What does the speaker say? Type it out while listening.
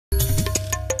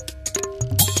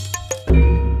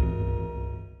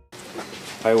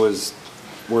I was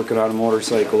working on a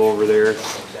motorcycle over there.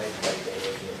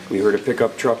 We heard a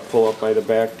pickup truck pull up by the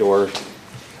back door.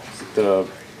 The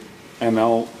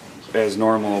ML, as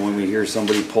normal, when we hear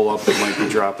somebody pull up that might be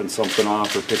dropping something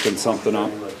off or picking something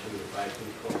up.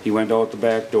 He went out the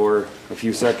back door. A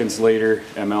few seconds later,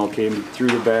 ML came through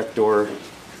the back door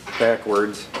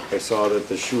backwards. I saw that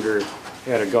the shooter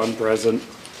had a gun present.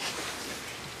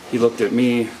 He looked at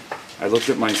me. I looked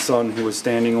at my son who was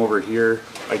standing over here.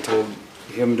 I told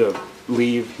him to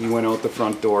leave. He went out the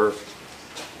front door.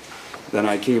 Then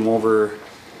I came over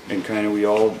and we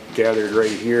all gathered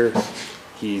right here.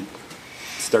 He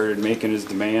started making his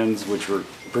demands, which were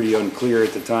pretty unclear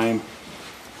at the time.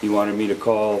 He wanted me to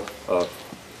call a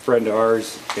friend of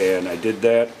ours, and I did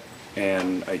that.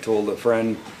 And I told a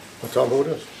friend. What's all about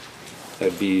this?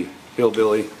 That'd be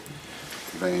Hillbilly.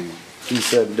 Bang. He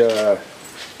said,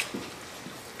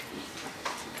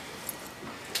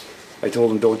 I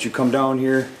told him, don't you come down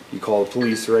here, you call the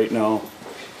police right now.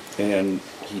 And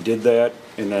he did that,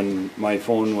 and then my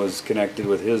phone was connected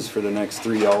with his for the next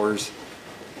 3 hours.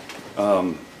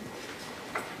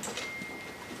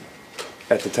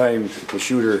 At the time, the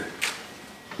shooter,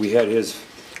 we had his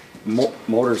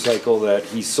motorcycle that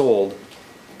he sold,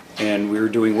 and we were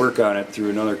doing work on it through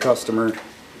another customer.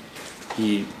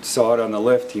 He saw it on the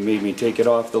lift. He made me take it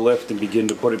off the lift and begin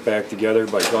to put it back together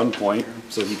by gunpoint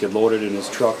so he could load it in his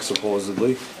truck,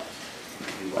 supposedly.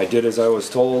 I did as I was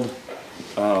told.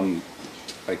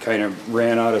 I kind of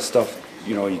ran out of stuff.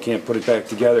 You know, you can't put it back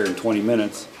together in 20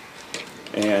 minutes.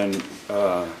 And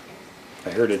I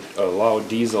heard a loud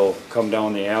diesel come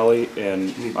down the alley,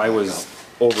 and I was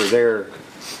over there,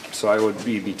 so I would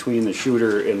be between the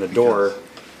shooter and the door.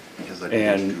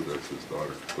 And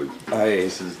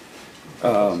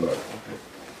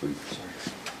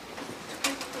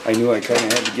I knew I kind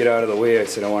of had to get out of the way. I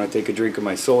said, I want to take a drink of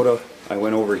my soda. I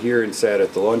went over here and sat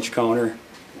at the lunch counter,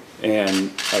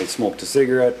 and I smoked a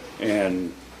cigarette,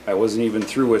 and I wasn't even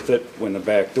through with it when the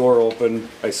back door opened.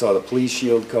 I saw the police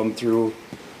shield come through.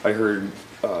 I heard,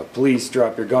 police,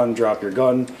 drop your gun, drop your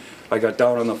gun. I got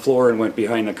down on the floor and went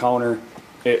behind the counter.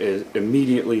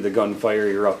 Immediately the gunfire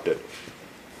erupted.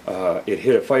 It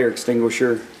hit a fire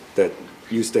extinguisher that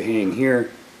used to hang here.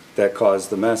 That caused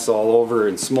the mess all over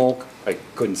and smoke. I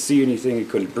couldn't see anything, I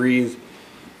couldn't breathe.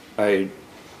 At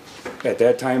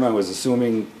that time I was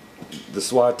assuming the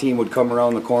SWAT team would come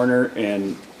around the corner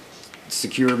and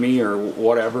secure me or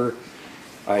whatever.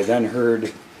 I then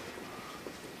heard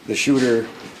the shooter,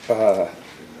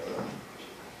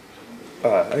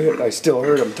 I still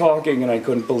heard him talking, and I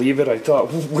couldn't believe it. I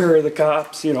thought, where are the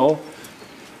cops, you know?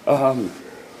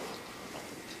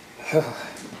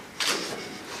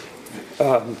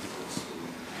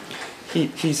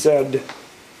 He said,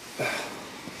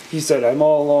 I'm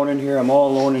all alone in here, I'm all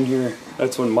alone in here.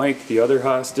 That's when Mike, the other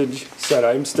hostage, said,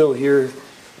 I'm still here.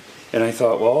 And I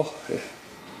thought, well,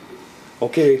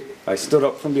 okay. I stood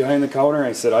up from behind the counter.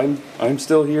 I said, I'm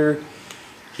still here.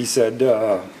 He said,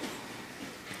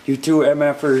 you two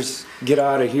MFers, get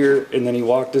out of here. And then he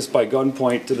walked us by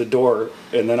gunpoint to the door.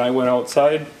 And then I went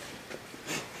outside,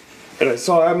 and I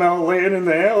saw ML laying in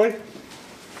the alley.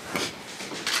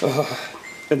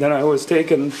 And then I was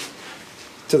taken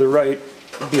to the right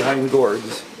behind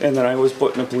Gord's, and then I was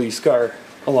put in a police car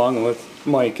along with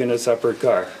Mike in a separate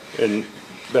car, and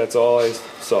that's all I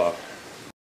saw.